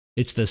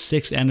It's the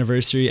 6th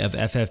anniversary of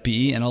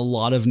FFBE and a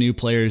lot of new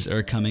players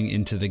are coming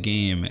into the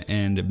game,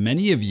 and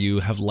many of you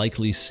have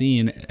likely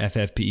seen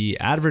FFBE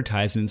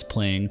advertisements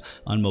playing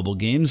on mobile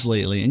games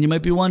lately, and you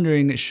might be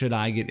wondering, should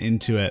I get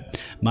into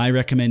it? My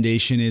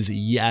recommendation is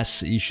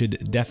yes, you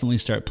should definitely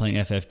start playing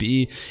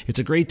FFBE. It's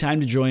a great time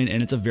to join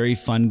and it's a very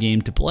fun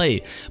game to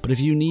play, but if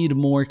you need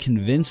more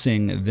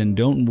convincing, then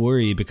don't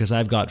worry, because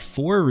I've got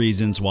 4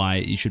 reasons why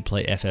you should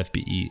play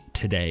FFBE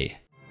today.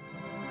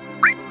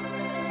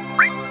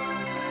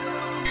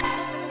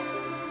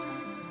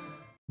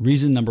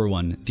 Reason number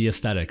 1, the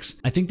aesthetics.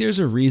 I think there's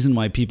a reason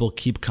why people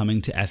keep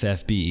coming to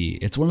FFBE.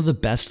 It's one of the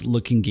best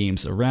looking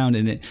games around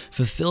and it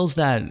fulfills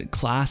that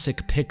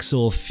classic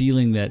pixel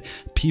feeling that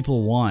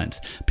people want.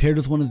 Paired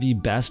with one of the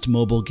best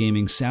mobile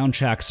gaming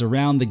soundtracks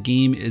around, the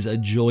game is a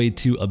joy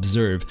to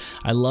observe.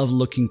 I love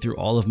looking through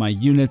all of my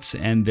units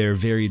and their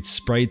varied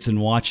sprites and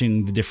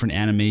watching the different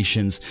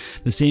animations.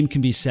 The same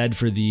can be said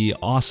for the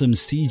awesome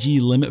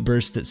CG limit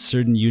burst that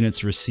certain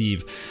units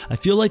receive. I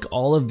feel like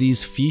all of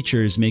these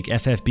features make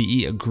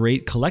FFBE a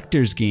great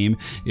collector's game.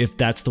 If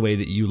that's the way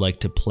that you like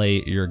to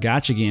play your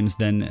gacha games,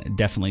 then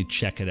definitely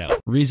check it out.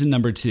 Reason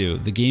number 2,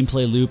 the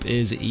gameplay loop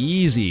is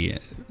easy.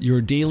 Your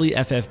daily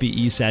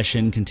FFBE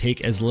session can take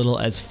as little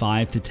as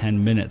 5 to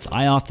 10 minutes.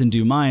 I often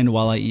do mine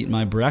while I eat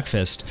my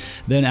breakfast.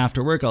 Then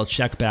after work, I'll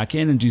check back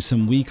in and do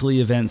some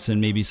weekly events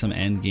and maybe some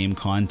end game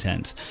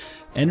content.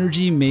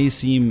 Energy may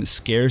seem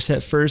scarce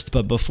at first,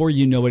 but before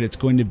you know it, it's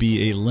going to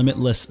be a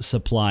limitless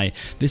supply.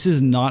 This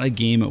is not a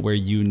game where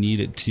you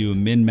need to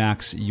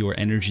min-max your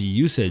energy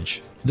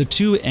usage. The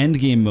 2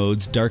 endgame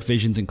modes, Dark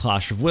Visions and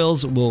Clash of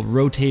Wills, will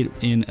rotate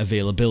in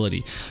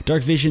availability.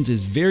 Dark Visions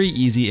is very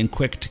easy and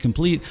quick to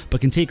complete,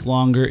 but can take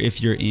longer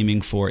if you're aiming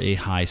for a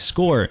high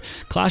score.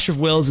 Clash of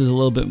Wills is a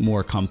little bit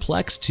more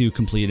complex to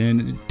complete,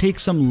 and it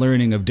takes some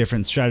learning of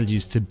different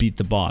strategies to beat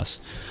the boss.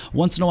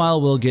 Once in a while,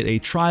 we'll get a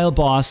trial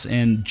boss,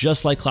 and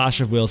just like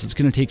Clash of Wills, it's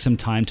going to take some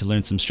time to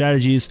learn some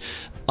strategies.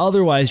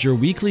 Otherwise, your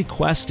weekly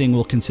questing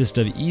will consist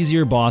of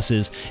easier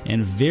bosses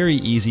and very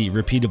easy,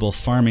 repeatable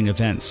farming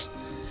events.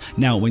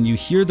 Now, when you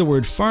hear the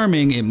word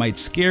farming, it might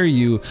scare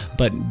you,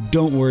 but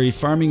don't worry,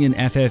 farming in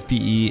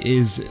FFBE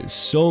is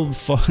so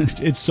fun.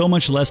 It's so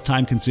much less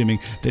time consuming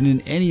than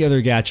in any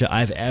other gacha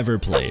I've ever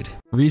played.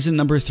 Reason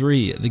number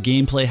 3, the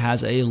gameplay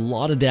has a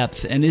lot of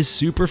depth and is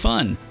super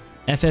fun.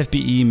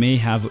 FFBE may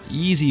have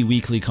easy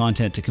weekly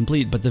content to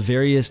complete, but the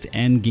various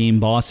endgame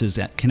bosses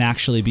can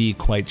actually be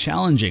quite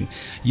challenging.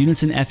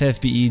 Units in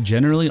FFBE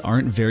generally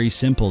aren't very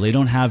simple. They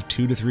don't have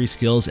 2 to 3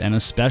 skills and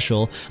a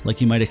special like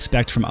you might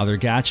expect from other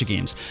gacha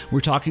games. We're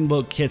talking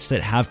about kits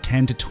that have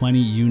 10 to 20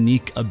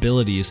 unique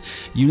abilities.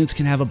 Units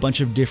can have a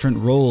bunch of different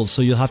roles,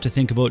 so you'll have to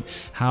think about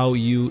how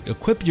you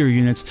equip your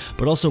units,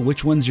 but also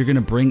which ones you're going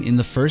to bring in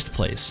the first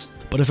place.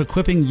 But if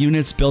equipping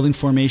units, building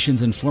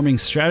formations, and forming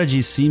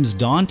strategies seems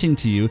daunting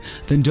to you,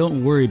 then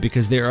don't worry,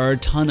 because there are a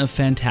ton of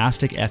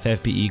fantastic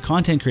FFBE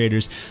content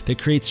creators that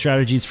create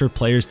strategies for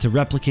players to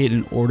replicate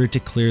in order to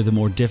clear the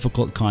more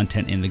difficult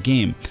content in the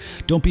game.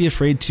 Don't be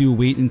afraid to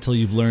wait until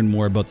you've learned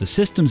more about the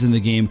systems in the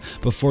game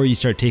before you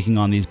start taking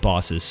on these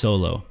bosses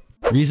solo.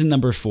 Reason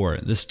number 4,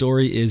 the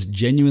story is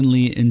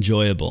genuinely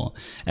enjoyable.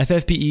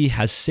 FFBE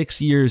has 6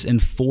 years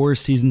and 4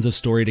 seasons of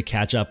story to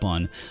catch up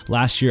on.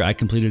 Last year I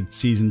completed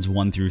seasons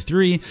 1 through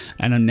 3,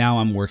 and now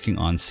I'm working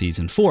on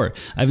season 4.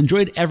 I've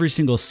enjoyed every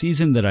single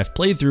season that I've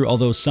played through,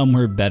 although some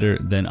were better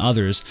than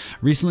others.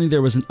 Recently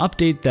there was an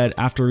update that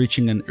after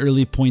reaching an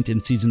early point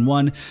in season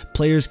 1,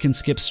 players can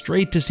skip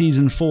straight to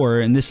season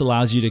 4, and this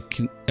allows you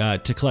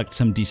to collect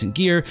some decent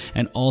gear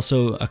and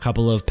also a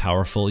couple of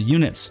powerful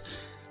units.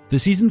 The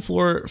season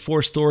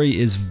 4 story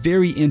is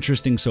very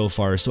interesting so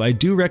far, so I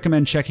do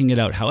recommend checking it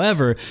out.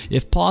 However,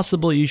 if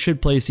possible, you should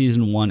play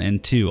season 1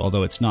 and 2,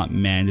 although it's not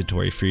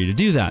mandatory for you to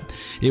do that.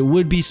 It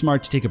would be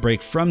smart to take a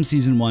break from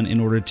season 1 in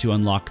order to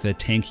unlock the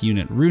tank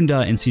unit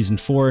Runda in season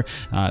 4,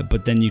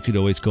 but then you could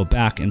always go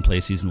back and play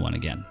season 1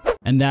 again.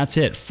 And that's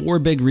it, 4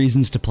 big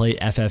reasons to play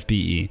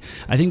FFBE.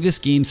 I think this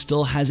game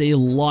still has a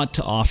lot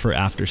to offer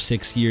after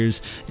 6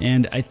 years,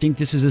 and I think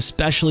this is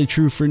especially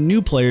true for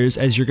new players,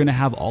 as you're going to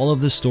have all of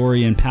the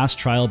story and past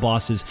trial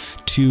bosses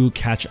to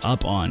catch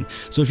up on.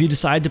 So if you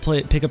decide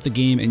to pick up the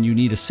game and you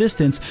need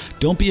assistance,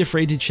 don't be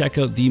afraid to check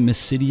out the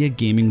Mysidia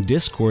Gaming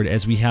Discord,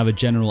 as we have a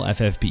general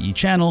FFBE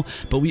channel,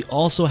 but we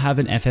also have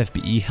an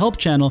FFBE help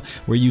channel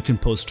where you can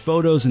post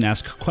photos and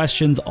ask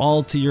questions,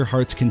 all to your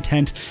heart's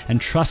content, and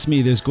trust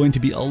me, there's going to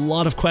be a lot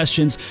of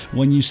questions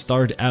when you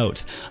start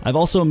out. I've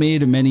also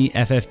made many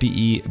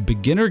FFBE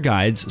beginner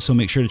guides, so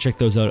make sure to check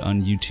those out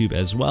on YouTube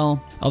as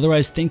well.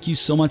 Otherwise, thank you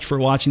so much for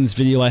watching this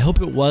video. I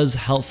hope it was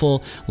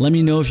helpful. Let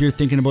me know if you're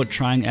thinking about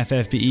trying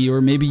FFBE,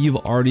 or maybe you've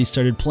already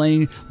started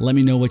playing. Let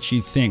me know what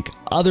you think.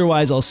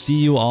 Otherwise, I'll see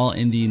you all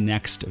in the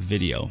next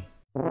video.